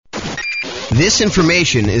This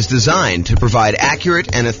information is designed to provide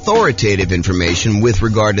accurate and authoritative information with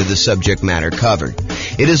regard to the subject matter covered.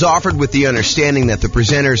 It is offered with the understanding that the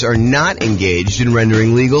presenters are not engaged in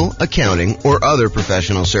rendering legal, accounting, or other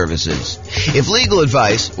professional services. If legal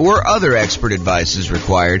advice or other expert advice is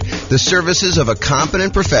required, the services of a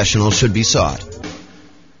competent professional should be sought.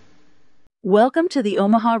 Welcome to the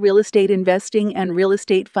Omaha Real Estate Investing and Real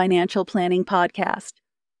Estate Financial Planning Podcast.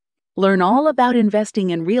 Learn all about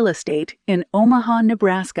investing in real estate in Omaha,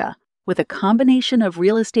 Nebraska, with a combination of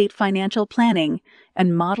real estate financial planning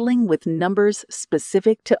and modeling with numbers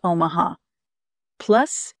specific to Omaha.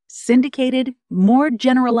 Plus, syndicated, more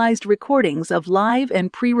generalized recordings of live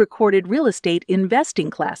and pre-recorded real estate investing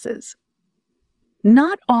classes.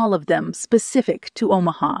 Not all of them specific to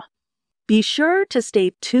Omaha. Be sure to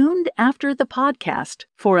stay tuned after the podcast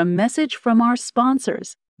for a message from our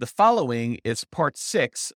sponsors. The following is part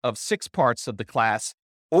 6 of 6 parts of the class,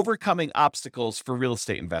 Overcoming Obstacles for Real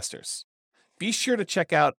Estate Investors. Be sure to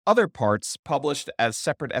check out other parts published as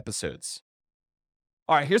separate episodes.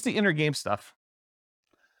 All right, here's the inner game stuff.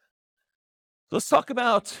 Let's talk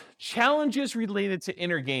about challenges related to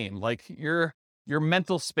inner game, like your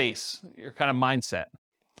mental space, your kind of mindset.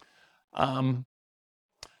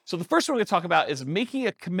 So the first one we're going to talk about is making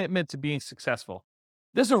a commitment to being successful.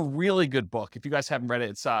 This is a really good book. If you guys haven't read it,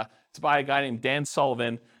 it's by a guy named Dan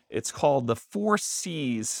Sullivan. It's called The 4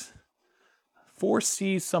 C's. 4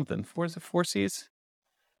 C's something. Is it 4 C's?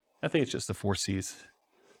 I think it's just the 4 C's.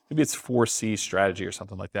 Maybe it's 4 C strategy or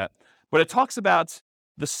something like that. But it talks about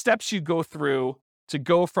the steps you go through to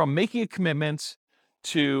go from making a commitment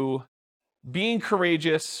to being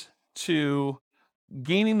courageous to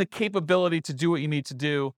gaining the capability to do what you need to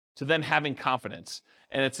do to then having confidence.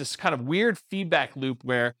 And it's this kind of weird feedback loop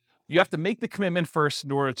where you have to make the commitment first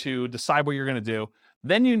in order to decide what you're going to do.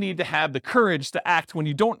 Then you need to have the courage to act when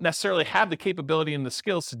you don't necessarily have the capability and the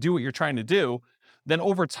skills to do what you're trying to do. Then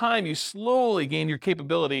over time, you slowly gain your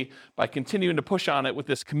capability by continuing to push on it with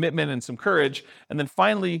this commitment and some courage. And then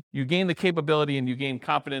finally, you gain the capability and you gain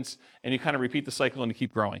confidence and you kind of repeat the cycle and you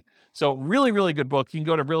keep growing. So really, really good book. You can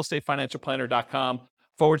go to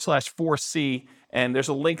realestateFinancialPlanner.com/4C. And there's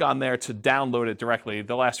a link on there to download it directly.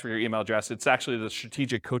 They'll ask for your email address. It's actually the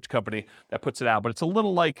Strategic Coach Company that puts it out. But it's a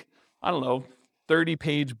little like,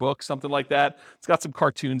 30-page book, something like that. It's got some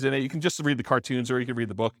cartoons in it. You can just read the cartoons or you can read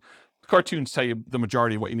the book. The cartoons tell you the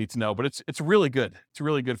majority of what you need to know. But it's really good. It's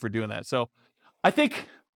really good for doing that. So I think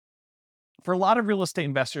for a lot of real estate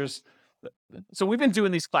investors, so we've been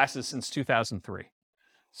doing these classes since 2003.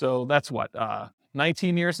 So that's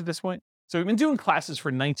 19 years at this point? So we've been doing classes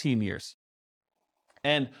for 19 years.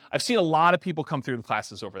 And I've seen a lot of people come through the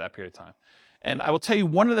classes over that period of time. And I will tell you,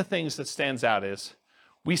 one of the things that stands out is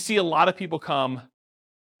we see a lot of people come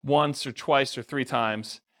once or twice or 3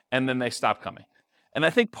 times, and then they stop coming. And I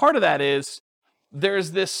think part of that is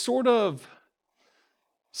there's this sort of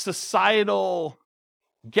societal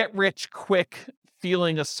get-rich-quick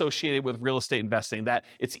feeling associated with real estate investing, that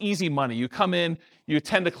it's easy money. You come in, you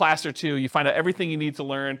attend a class or 2, you find out everything you need to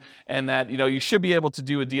learn, and that you should be able to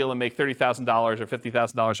do a deal and make $30,000 or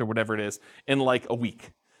 $50,000 or whatever it is in like a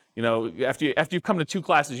week. After you've come to 2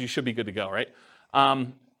 classes, you should be good to go, right?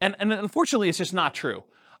 And unfortunately, it's just not true.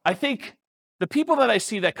 I think the people that I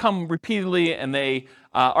see that come repeatedly and they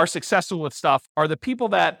are successful with stuff are the people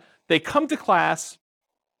that they come to class,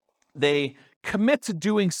 they commit to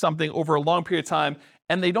doing something over a long period of time,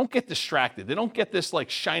 and they don't get distracted. They don't get this like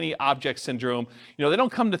shiny object syndrome. They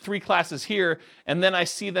don't come to 3 classes here, and then I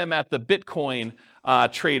see them at the Bitcoin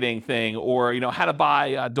trading thing, or how to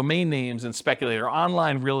buy domain names and speculate, or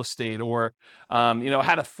online real estate, or how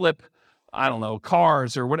to flip,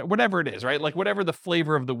 cars, or whatever it is, right? Like whatever the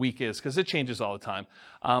flavor of the week is, because it changes all the time.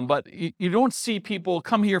 But you don't see people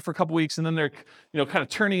come here for a couple weeks and then they're, kind of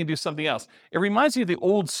turning and do something else. It reminds me of the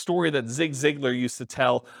old story that Zig Ziglar used to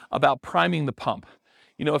tell about priming the pump.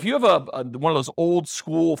 If you have one of those old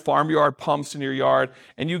school farmyard pumps in your yard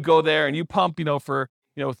and you go there and you pump, for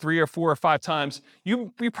 3 or 4 or 5 times,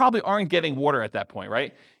 you probably aren't getting water at that point,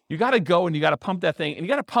 right? You got to go and you got to pump that thing, and you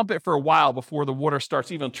got to pump it for a while before the water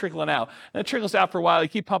starts even trickling out. And it trickles out for a while. You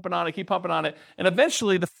keep pumping on it, and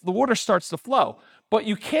eventually the water starts to flow. But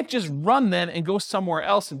you can't just run then and go somewhere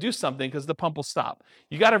else and do something because the pump will stop.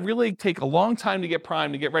 You got to really take a long time to get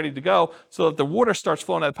primed, to get ready to go, so that the water starts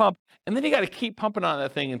flowing out of the pump. And then you got to keep pumping on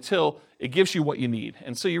that thing until it gives you what you need.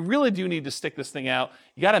 And so you really do need to stick this thing out.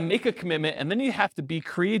 You got to make a commitment, and then you have to be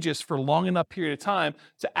courageous for a long enough period of time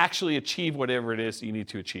to actually achieve whatever it is that you need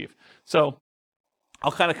to achieve. So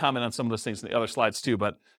I'll kind of comment on some of those things in the other slides too.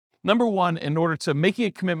 But number one, in order to making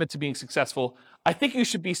a commitment to being successful, I think you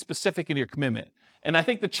should be specific in your commitment. And I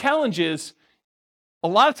think the challenge is a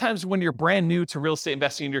lot of times when you're brand new to real estate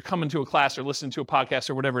investing and you're coming to a class or listening to a podcast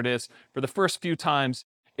or whatever it is for the first few times,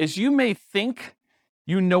 is you may think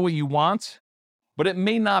you know what you want, but it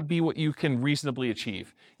may not be what you can reasonably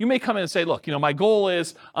achieve. You may come in and say, look, my goal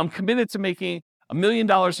is I'm committed to making $1 million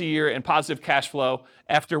a year in positive cash flow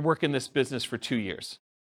after working this business for 2 years.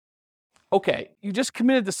 Okay, you just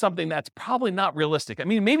committed to something that's probably not realistic. I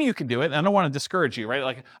mean, maybe you can do it. And I don't want to discourage you, right?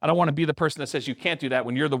 Like, I don't want to be the person that says you can't do that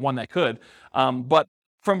when you're the one that could. But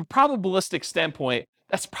from a probabilistic standpoint,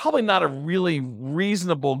 that's probably not a really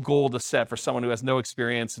reasonable goal to set for someone who has no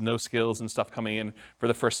experience and no skills and stuff coming in for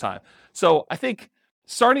the first time. So I think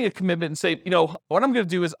starting a commitment and say, what I'm going to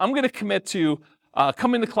do is I'm going to commit to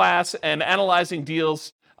coming to class and analyzing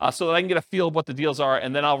deals so that I can get a feel of what the deals are,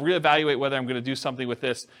 and then I'll reevaluate whether I'm going to do something with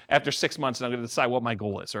this after 6 months, and I'm going to decide what my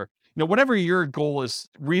goal is, or whatever your goal is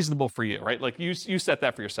reasonable for you, right? Like you set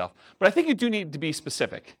that for yourself. But I think you do need to be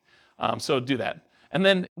specific, so do that. And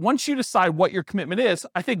then once you decide what your commitment is,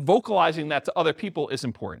 I think vocalizing that to other people is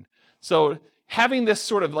important. So having this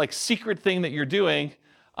sort of like secret thing that you're doing,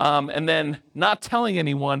 and then not telling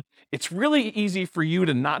anyone, it's really easy for you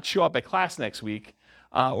to not show up at class next week.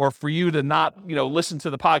 Or for you to not, listen to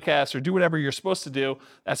the podcast or do whatever you're supposed to do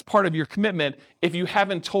as part of your commitment if you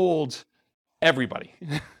haven't told everybody.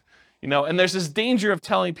 And there's this danger of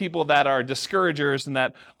telling people that are discouragers and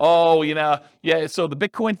that, so the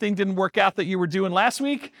Bitcoin thing didn't work out that you were doing last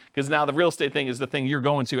week, because now the real estate thing is the thing you're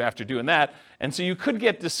going to after doing that. And so you could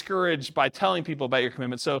get discouraged by telling people about your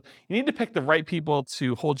commitment. So you need to pick the right people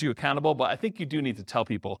to hold you accountable, but I think you do need to tell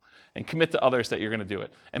people and commit to others that you're going to do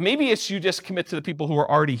it. And maybe it's you just commit to the people who are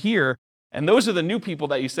already here, and those are the new people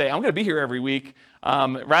that you say, I'm going to be here every week,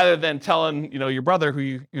 rather than telling, your brother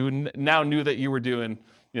who now knew that you were doing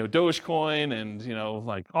Dogecoin and,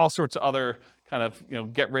 like all sorts of other kind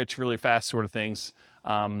of, get rich really fast sort of things,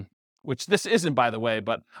 which this isn't, by the way,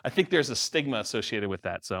 but I think there's a stigma associated with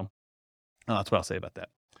that. So that's what I'll say about that.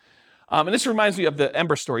 And this reminds me of the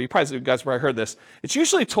Ember story. You guys probably heard this. It's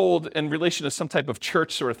usually told in relation to some type of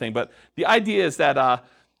church sort of thing, but the idea is that,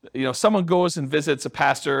 someone goes and visits a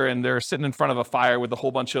pastor and they're sitting in front of a fire with a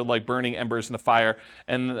whole bunch of like burning embers in the fire.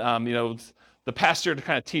 And, the pastor, to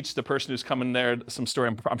kind of teach the person who's coming there some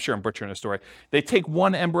story, I'm sure I'm butchering a story. They take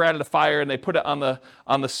one ember out of the fire and they put it on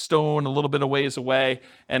the stone a little bit of ways away.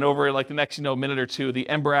 And over like the next minute or two, the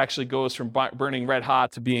ember actually goes from burning red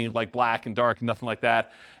hot to being like black and dark and nothing like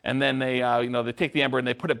that. And then they they take the ember and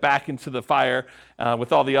they put it back into the fire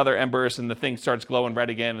with all the other embers, and the thing starts glowing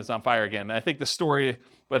red again and it's on fire again. And I think the story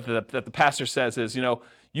that the pastor says is,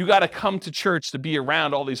 you got to come to church to be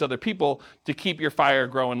around all these other people to keep your fire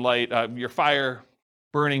growing light, your fire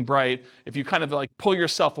burning bright. If you kind of like pull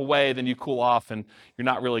yourself away, then you cool off and you're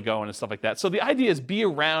not really going and stuff like that. So the idea is be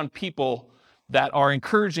around people that are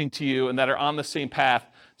encouraging to you and that are on the same path,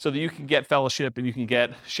 so that you can get fellowship and you can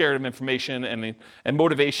get shared information and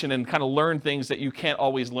motivation and kind of learn things that you can't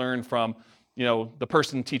always learn from, the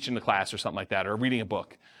person teaching the class or something like that, or reading a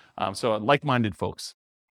book. So like-minded folks.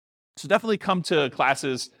 So definitely come to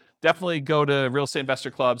classes, definitely go to real estate investor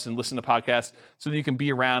clubs and listen to podcasts so that you can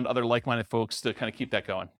be around other like-minded folks to kind of keep that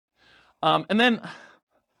going. And then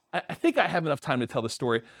I think I have enough time to tell the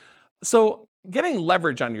story. So getting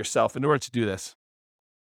leverage on yourself in order to do this.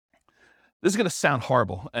 This is going to sound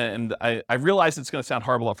horrible, and I realize it's going to sound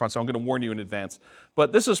horrible up front, so I'm going to warn you in advance.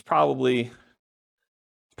 But this was probably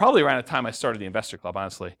around the time I started the Investor Club,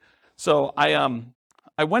 honestly. So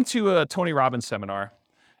I went to a Tony Robbins seminar.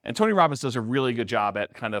 And Tony Robbins does a really good job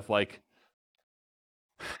at kind of like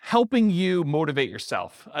helping you motivate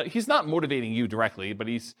yourself. He's not motivating you directly, but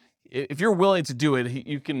if you're willing to do it,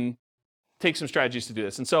 you can take some strategies to do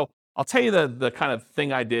this. And so I'll tell you the kind of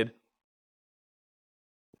thing I did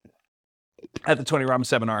at the Tony Robbins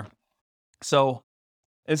seminar. So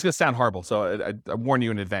it's going to sound horrible, so I warn you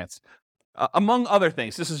in advance. Among other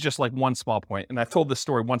things, this is just like one small point, and I've told this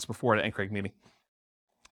story once before at an NCRAG meeting.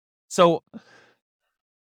 So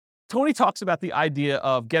Tony talks about the idea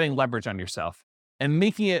of getting leverage on yourself and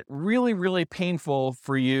making it really, really painful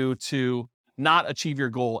for you to not achieve your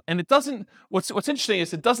goal. And it doesn't, what's interesting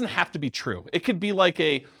is it doesn't have to be true. It could be like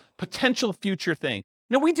a potential future thing.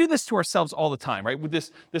 We do this to ourselves all the time, right? With this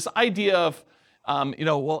idea of,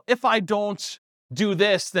 well, if I don't do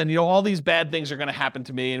this, then, all these bad things are going to happen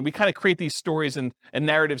to me. And we kind of create these stories and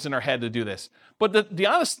narratives in our head to do this. But the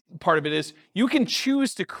honest part of it is you can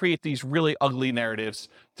choose to create these really ugly narratives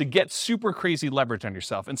to get super crazy leverage on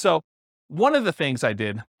yourself. And so one of the things I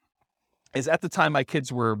did is, at the time my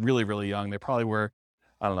kids were really, really young. They probably were,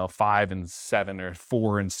 5 and 7 or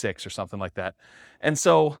 4 and 6 or something like that. And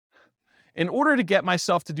so in order to get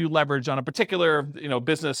myself to do leverage on a particular,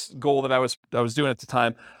 business goal that I was doing at the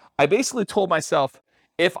time, I basically told myself,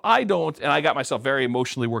 if I don't, and I got myself very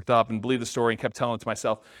emotionally worked up and believed the story and kept telling it to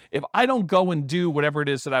myself, if I don't go and do whatever it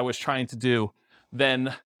is that I was trying to do,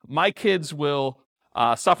 then my kids will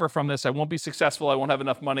suffer from this. I won't be successful. I won't have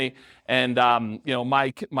enough money. And,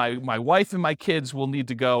 my wife and my kids will need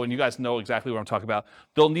to go, and you guys know exactly what I'm talking about.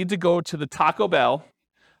 They'll need to go to the Taco Bell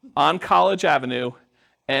on College Avenue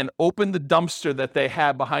and open the dumpster that they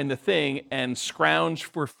have behind the thing and scrounge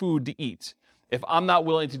for food to eat. If I'm not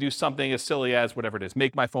willing to do something as silly as whatever it is,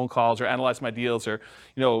 make my phone calls or analyze my deals or,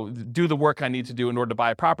 do the work I need to do in order to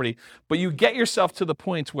buy a property, but you get yourself to the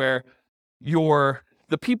point where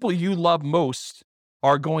the people you love most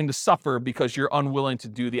are going to suffer because you're unwilling to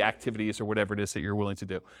do the activities or whatever it is that you're willing to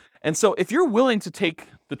do. And so if you're willing to take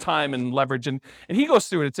the time and leverage, and he goes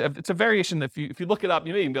through it, it's a variation. If you look it up,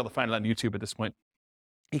 you may even be able to find it on YouTube at this point.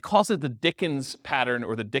 He calls it the Dickens pattern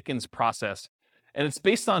or the Dickens process. And it's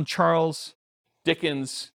based on Charles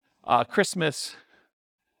Dickens' Christmas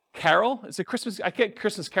Carol. Is it Christmas? I get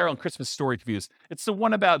Christmas Carol and Christmas Story confused. It's the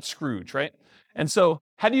one about Scrooge, right? And so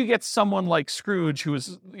how do you get someone like Scrooge, who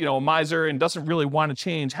is, a miser and doesn't really want to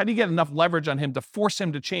change? How do you get enough leverage on him to force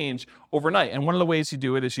him to change overnight? And one of the ways you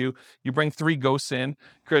do it is you bring 3 ghosts in,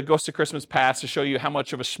 Ghost of Christmas Past, to show you how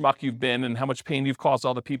much of a schmuck you've been and how much pain you've caused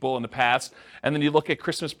all the people in the past. And then you look at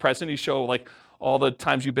Christmas Present, you show all the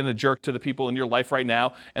times you've been a jerk to the people in your life right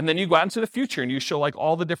now. And then you go out into the future and you show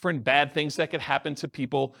all the different bad things that could happen to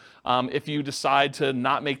people if you decide to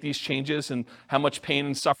not make these changes, and how much pain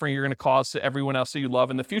and suffering you're going to cause to everyone else that you love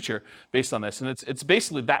in the future based on this. And it's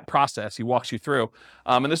basically that process he walks you through.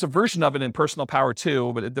 And there's a version of it in Personal Power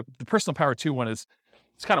 2, but the Personal Power 2 one it's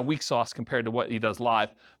kind of weak sauce compared to what he does live.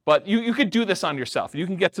 But you could do this on yourself. You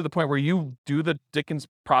can get to the point where you do the Dickens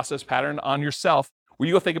process pattern on yourself, where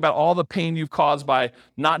you go think about all the pain you've caused by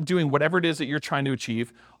not doing whatever it is that you're trying to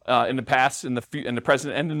achieve in the past, in the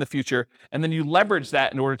present, and in the future, and then you leverage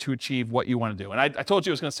that in order to achieve what you want to do. And I told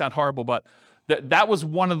you it was going to sound horrible, but that was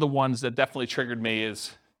one of the ones that definitely triggered me,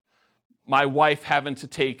 is my wife having to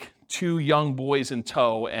take 2 young boys in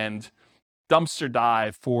tow and dumpster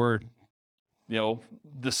dive for,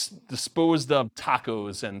 disposed of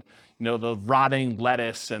tacos and, the rotting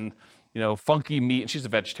lettuce and, funky meat. And she's a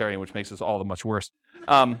vegetarian, which makes this all the much worse.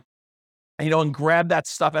 And grab that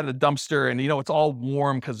stuff out of the dumpster, and, it's all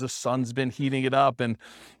warm because the sun's been heating it up. And,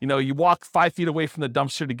 you walk 5 feet away from the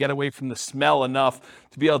dumpster to get away from the smell enough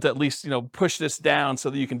to be able to at least, push this down so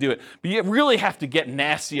that you can do it. But you really have to get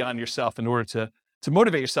nasty on yourself in order to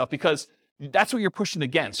motivate yourself, because that's what you're pushing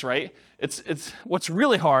against, right? It's what's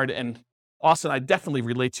really hard. And Austin, I definitely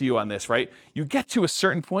relate to you on this, right? You get to a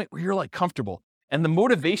certain point where you're comfortable, and the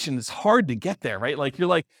motivation is hard to get there, right?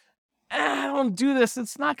 You're I don't do this,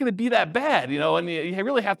 it's not going to be that bad, and you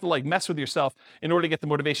really have to mess with yourself in order to get the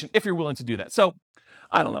motivation if you're willing to do that. So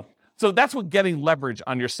I don't know. So that's what getting leverage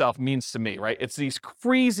on yourself means to me, right? It's these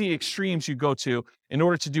crazy extremes you go to in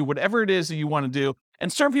order to do whatever it is that you want to do.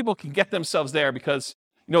 And certain people can get themselves there because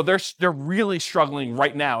they're really struggling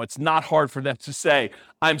right now. It's not hard for them to say,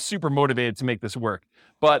 I'm super motivated to make this work.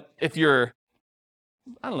 But if you're,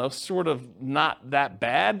 sort of not that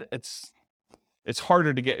bad, it's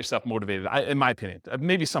harder to get yourself motivated, in my opinion.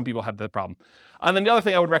 Maybe some people have that problem. And then the other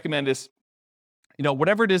thing I would recommend is,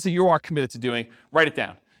 whatever it is that you are committed to doing, write it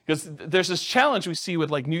down. Because there's this challenge we see with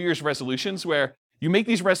New Year's resolutions, where you make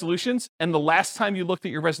these resolutions, and the last time you looked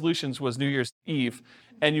at your resolutions was New Year's Eve,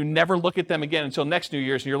 and you never look at them again until next New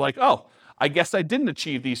Year's, and you're like, oh, I guess I didn't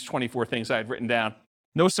achieve these 24 things I had written down.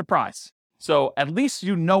 No surprise. So at least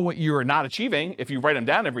you know what you are not achieving if you write them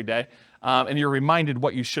down every day, and you're reminded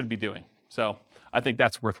what you should be doing. So I think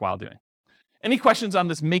that's worthwhile doing. Any questions on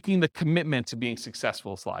this making the commitment to being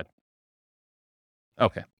successful slide?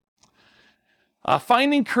 Okay.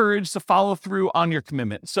 Finding courage to follow through on your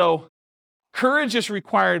commitment. So courage is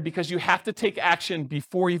required because you have to take action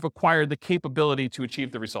before you've acquired the capability to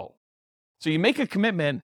achieve the result. So you make a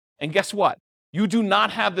commitment, and guess what? You do not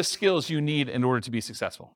have the skills you need in order to be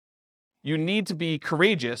successful. You need to be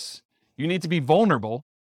courageous. You need to be vulnerable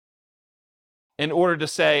in order to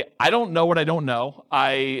say, I don't know what I don't know.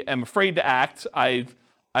 I am afraid to act. I'm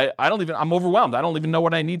overwhelmed. I don't even know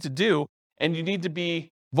what I need to do. And you need to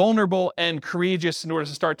be vulnerable and courageous in order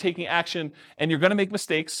to start taking action. And you're going to make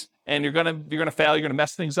mistakes, and you're going to fail. You're going to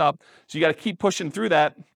mess things up. So you got to keep pushing through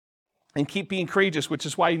that and keep being courageous, which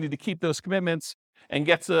is why you need to keep those commitments and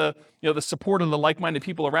get to, the support of the like-minded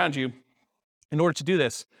people around you in order to do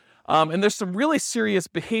this. And there's some really serious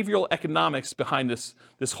behavioral economics behind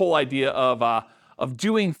this whole idea of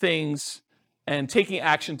doing things and taking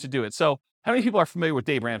action to do it. So how many people are familiar with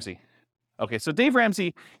Dave Ramsey? Okay, so Dave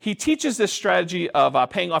Ramsey, he teaches this strategy of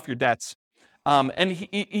paying off your debts. And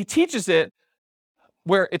he teaches it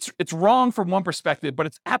where it's wrong from one perspective, but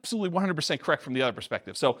it's absolutely 100% correct from the other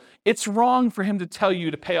perspective. So it's wrong for him to tell you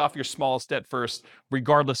to pay off your smallest debt first,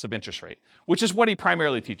 regardless of interest rate, which is what he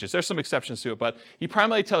primarily teaches. There's some exceptions to it, but he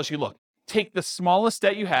primarily tells you, look, take the smallest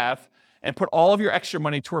debt you have and put all of your extra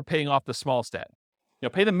money toward paying off the smallest debt.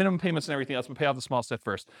 Pay the minimum payments and everything else, but pay off the smallest debt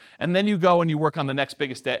first. And then you go and you work on the next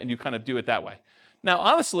biggest debt and you kind of do it that way. Now,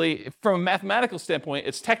 honestly, from a mathematical standpoint,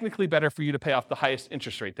 it's technically better for you to pay off the highest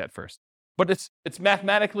interest rate debt first. But it's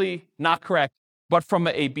mathematically not correct. But from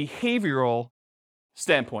a behavioral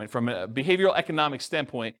standpoint, from a behavioral economic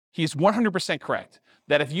standpoint, he's 100% correct.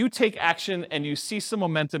 That if you take action and you see some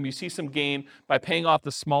momentum, you see some gain by paying off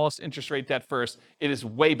the smallest interest rate debt first, it is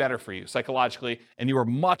way better for you psychologically, and you are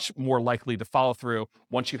much more likely to follow through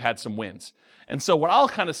once you've had some wins. And so what I'll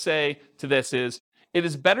kind of say to this is, it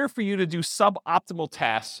is better for you to do suboptimal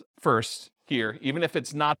tasks first here, even if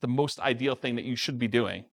it's not the most ideal thing that you should be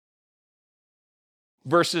doing,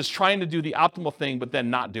 versus trying to do the optimal thing but then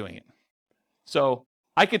not doing it. So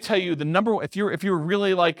I could tell you the number one, if you're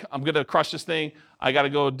really like, I'm going to crush this thing, I got to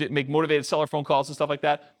go make motivated seller phone calls and stuff like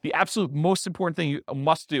that, the absolute most important thing you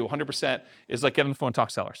must do 100% is like get on the phone and talk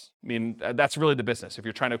to sellers. I mean, that's really the business. If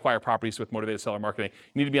you're trying to acquire properties with motivated seller marketing,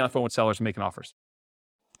 you need to be on the phone with sellers and making offers.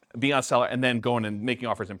 Be on seller and then going and making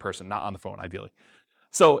offers in person, not on the phone, ideally.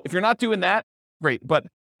 So if you're not doing that, great. But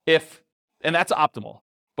and that's optimal.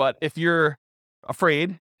 But if you're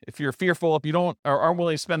afraid, if you're fearful, if you don't or aren't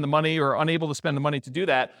willing to spend the money or unable to spend the money to do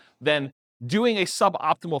that, then doing a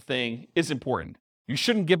suboptimal thing is important. You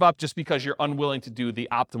shouldn't give up just because you're unwilling to do the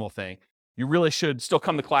optimal thing. You really should still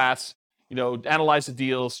come to class, analyze the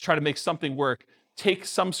deals, try to make something work, take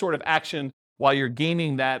some sort of action while you're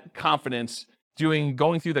gaining that confidence,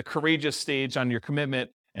 going through the courageous stage on your commitment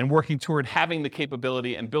and working toward having the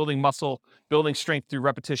capability and building muscle, building strength through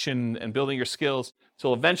repetition and building your skills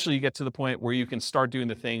till eventually you get to the point where you can start doing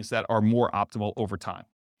the things that are more optimal over time.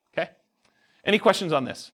 Okay? Any questions on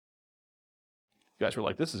this? You guys were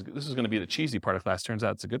like, this is going to be the cheesy part of class. Turns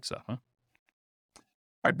out it's the good stuff, huh? All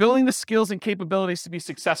right, building the skills and capabilities to be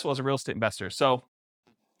successful as a real estate investor. So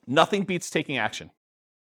nothing beats taking action.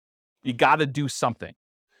 You got to do something.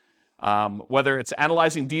 Whether it's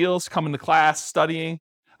analyzing deals, coming to class, studying,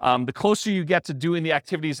 the closer you get to doing the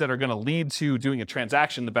activities that are going to lead to doing a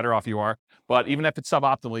transaction, the better off you are. But even if it's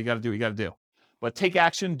suboptimal, you got to do what you got to do. But take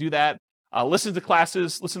action, do that. Listen to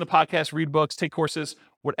classes, listen to podcasts, read books, take courses,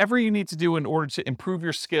 whatever you need to do in order to improve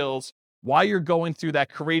your skills while you're going through that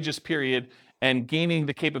courageous period and gaining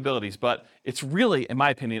the capabilities. But it's really, in my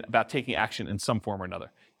opinion, about taking action in some form or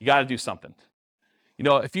another. You got to do something.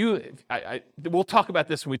 We'll talk about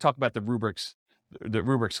this when we talk about the rubrics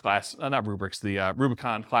class, not rubrics, the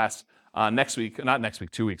Rubicon class next week, not next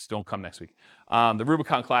week, 2 weeks, don't come next week. The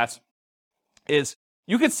Rubicon class is,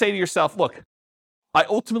 you could say to yourself, look, I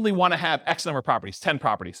ultimately want to have X number of properties, 10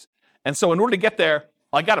 properties. And so in order to get there,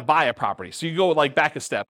 I got to buy a property. So you go back a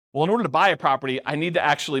step. Well, in order to buy a property, I need to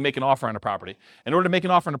actually make an offer on a property. In order to make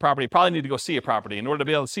an offer on a property, I probably need to go see a property. In order to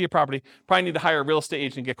be able to see a property, probably need to hire a real estate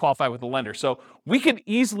agent and get qualified with a lender. So we can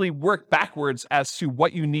easily work backwards as to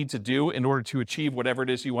what you need to do in order to achieve whatever it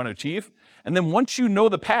is you want to achieve. And then once you know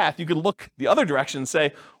the path, you can look the other direction and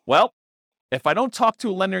say, well, if I don't talk to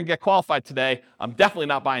a lender and get qualified today, I'm definitely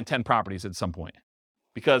not buying 10 properties at some point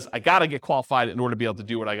because I got to get qualified in order to be able to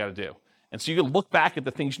do what I got to do. And so you can look back at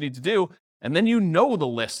the things you need to do, and then you know the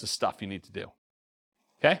list of stuff you need to do,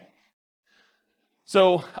 okay?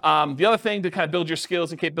 So the other thing to kind of build your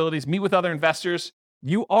skills and capabilities, meet with other investors.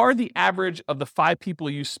 You are the average of the 5 people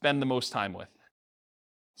you spend the most time with.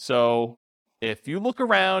 So if you look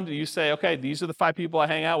around and you say, okay, these are the 5 people I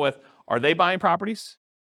hang out with, are they buying properties?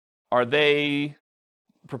 Are they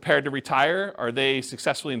prepared to retire? Are they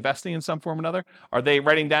successfully investing in some form or another? Are they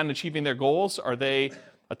writing down and achieving their goals? Are they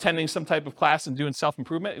attending some type of class and doing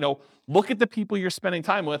self-improvement? Look at the people you're spending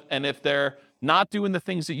time with, and if they're not doing the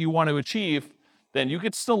things that you want to achieve, then you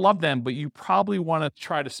could still love them, but you probably want to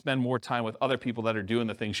try to spend more time with other people that are doing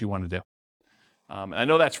the things you want to do. And I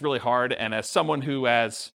know that's really hard, and as someone who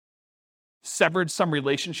has severed some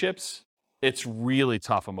relationships, it's really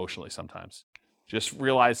tough emotionally sometimes. Just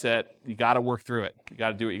realize that you got to work through it. You got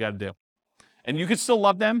to do what you got to do. And you can still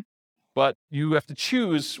love them, but you have to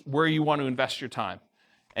choose where you want to invest your time.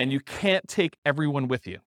 And you can't take everyone with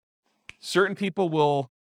you. Certain people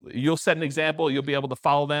you'll set an example, you'll be able to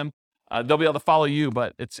follow them. They'll be able to follow you,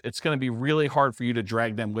 but it's going to be really hard for you to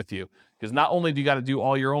drag them with you. Because not only do you got to do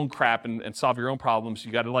all your own crap and solve your own problems,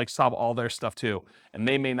 you got to solve all their stuff too. And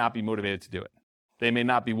they may not be motivated to do it. They may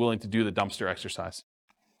not be willing to do the dumpster exercise.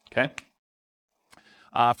 Okay?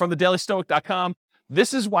 From thedailystoic.com,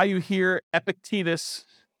 this is why you hear Epictetus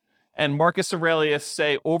and Marcus Aurelius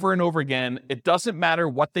say over and over again, it doesn't matter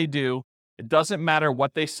what they do. It doesn't matter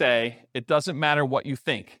what they say. It doesn't matter what you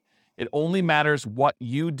think. It only matters what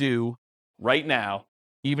you do right now,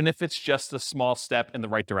 even if it's just a small step in the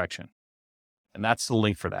right direction. And that's the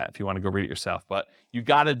link for that if you want to go read it yourself. But you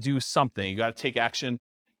got to do something. You got to take action.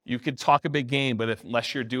 You could talk a big game, but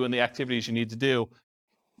unless you're doing the activities you need to do,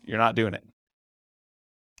 you're not doing it.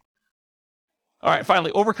 All right,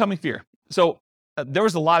 finally, overcoming fear. So there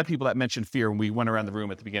was a lot of people that mentioned fear when we went around the room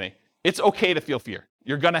at the beginning. It's okay to feel fear.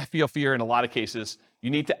 You're going to feel fear in a lot of cases. You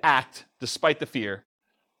need to act despite the fear.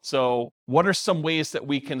 So what are some ways that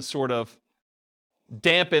we can sort of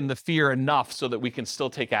dampen the fear enough so that we can still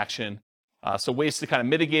take action? So ways to kind of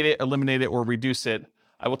mitigate it, eliminate it, or reduce it.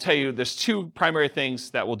 I will tell you there's two primary things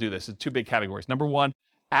that will do this. It's two big categories. Number one,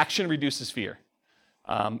 action reduces fear.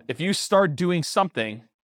 If you start doing something,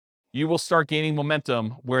 you will start gaining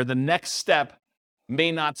momentum where the next step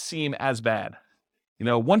may not seem as bad.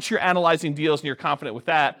 Once you're analyzing deals and you're confident with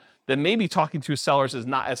that, then maybe talking to sellers is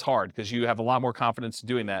not as hard because you have a lot more confidence in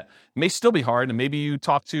doing that. It may still be hard, and maybe you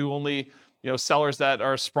talk to only sellers that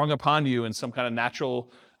are sprung upon you in some kind of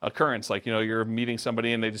natural occurrence, like you're meeting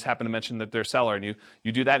somebody and they just happen to mention that they're a seller, and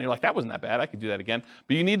you do that and you're like, that wasn't that bad, I could do that again.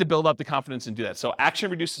 But you need to build up the confidence and do that. So action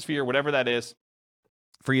reduces fear, whatever that is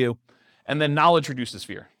for you, and then knowledge reduces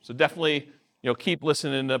fear. So definitely keep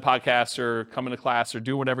listening to podcasts or coming to class or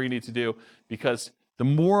do whatever you need to do, because the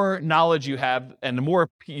more knowledge you have and the more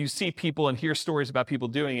you see people and hear stories about people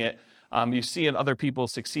doing it, you see in other people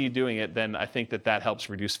succeed doing it, then I think that helps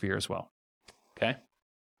reduce fear as well. Okay?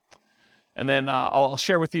 And then I'll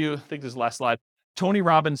share with you, I think this is the last slide, Tony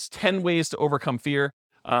Robbins' 10 ways to overcome fear.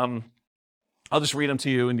 I'll just read them to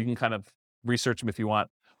you and you can kind of research them if you want.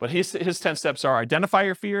 But his 10 steps are: identify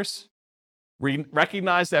your fears,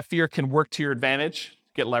 recognize that fear can work to your advantage,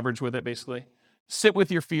 get leverage with it basically. Sit with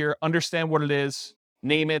your fear, understand what it is,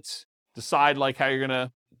 name it, decide how you're going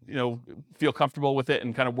to feel comfortable with it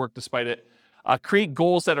and kind of work despite it. Create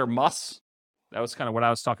goals that are musts. That was kind of what I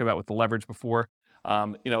was talking about with the leverage before.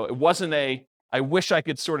 It wasn't I wish I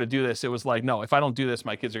could sort of do this. It was like, no, if I don't do this,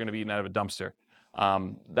 my kids are going to be eaten out of a dumpster.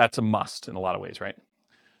 That's a must in a lot of ways, right?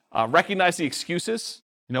 Recognize the excuses.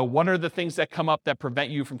 What are the things that come up that prevent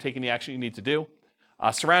you from taking the action you need to do?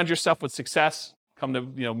 Surround yourself with success. Come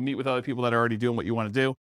to, meet with other people that are already doing what you want to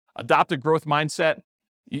do. Adopt a growth mindset.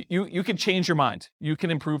 You can change your mind. You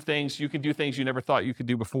can improve things. You can do things you never thought you could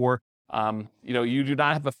do before. You do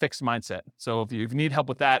not have a fixed mindset. So if you need help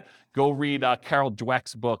with that, go read Carol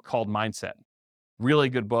Dweck's book called Mindset. Really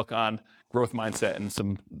good book on growth mindset and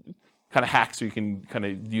some kind of hacks so you can kind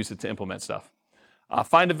of use it to implement stuff.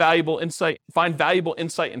 Find valuable insight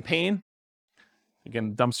in pain.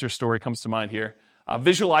 Again, dumpster story comes to mind here.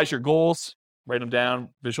 Visualize your goals, write them down,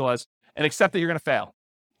 visualize, and accept that you're going to fail.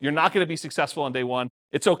 You're not going to be successful on day one.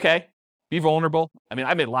 It's okay. Be vulnerable.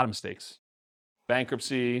 I made a lot of mistakes.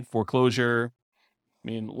 Bankruptcy, foreclosure,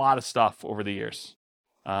 a lot of stuff over the years.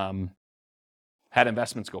 Had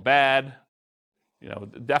investments go bad.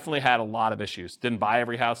 Definitely had a lot of issues. Didn't buy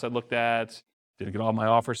every house I looked at. Didn't get all my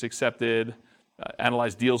offers accepted.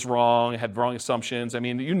 Analyzed deals wrong. Had wrong assumptions.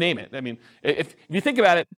 You name it. If you think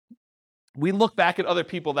about it, we look back at other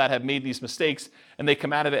people that have made these mistakes and they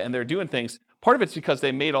come out of it and they're doing things. Part of it's because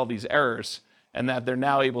they made all these errors and that they're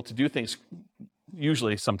now able to do things,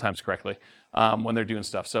 usually sometimes correctly, when they're doing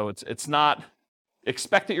stuff. So it's not,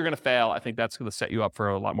 expect that you're going to fail. I think that's going to set you up for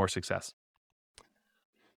a lot more success.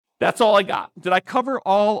 That's all I got. Did I cover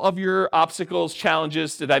all of your obstacles,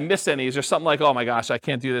 challenges? Did I miss any? Is there something like, oh my gosh, I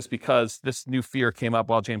can't do this because this new fear came up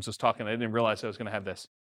while James was talking. I didn't realize I was going to have this.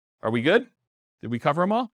 Are we good? Did we cover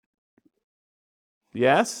them all?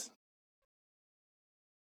 Yes?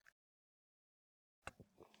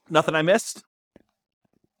 Nothing I missed?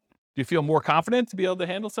 Do you feel more confident to be able to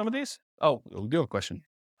handle some of these? Oh, we do have a question.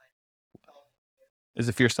 Is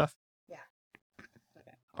it fear stuff? Yeah.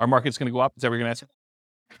 Okay. Our market's going to go up? Is that what you're going to answer?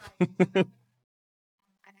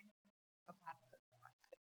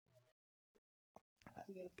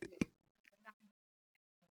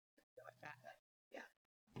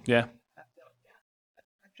 Yeah.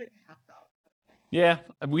 Yeah,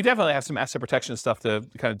 we definitely have some asset protection stuff to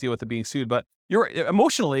kind of deal with the being sued, but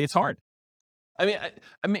emotionally, it's hard.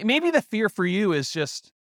 Maybe the fear for you is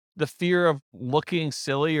just the fear of looking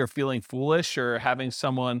silly or feeling foolish or having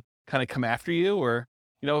someone kind of come after you, or,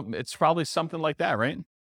 it's probably something like that, right?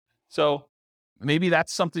 So maybe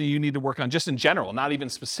that's something you need to work on just in general, not even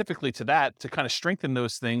specifically to that, to kind of strengthen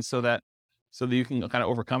those things so that you can kind of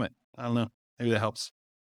overcome it. I don't know. Maybe that helps.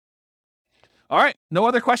 All right. No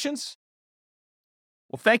other questions?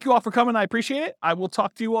 Well, thank you all for coming. I appreciate it. I will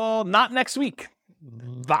talk to you all not next week.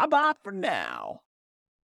 Bye-bye for now.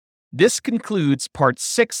 This concludes part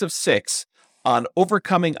 6 of 6 on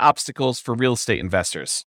overcoming obstacles for real estate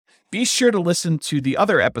investors. Be sure to listen to the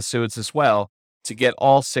other episodes as well to get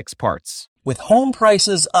all 6 parts. With home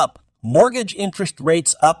prices up, mortgage interest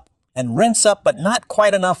rates up, and rents up but not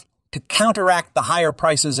quite enough to counteract the higher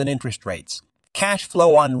prices and interest rates, cash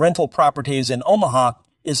flow on rental properties in Omaha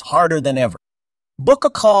is harder than ever. Book a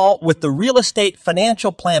call with the Real Estate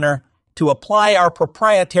Financial Planner to apply our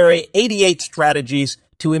proprietary 88 strategies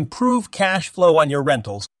to improve cash flow on your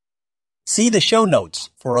rentals. See the show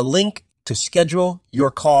notes for a link to schedule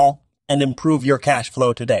your call and improve your cash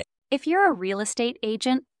flow today. If you're a real estate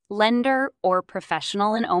agent, lender, or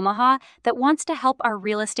professional in Omaha that wants to help our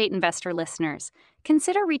real estate investor listeners,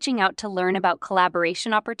 consider reaching out to learn about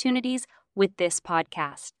collaboration opportunities with this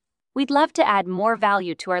podcast. We'd love to add more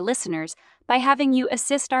value to our listeners by having you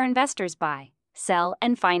assist our investors buy, sell,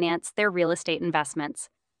 and finance their real estate investments.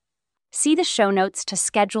 See the show notes to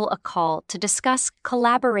schedule a call to discuss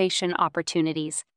collaboration opportunities.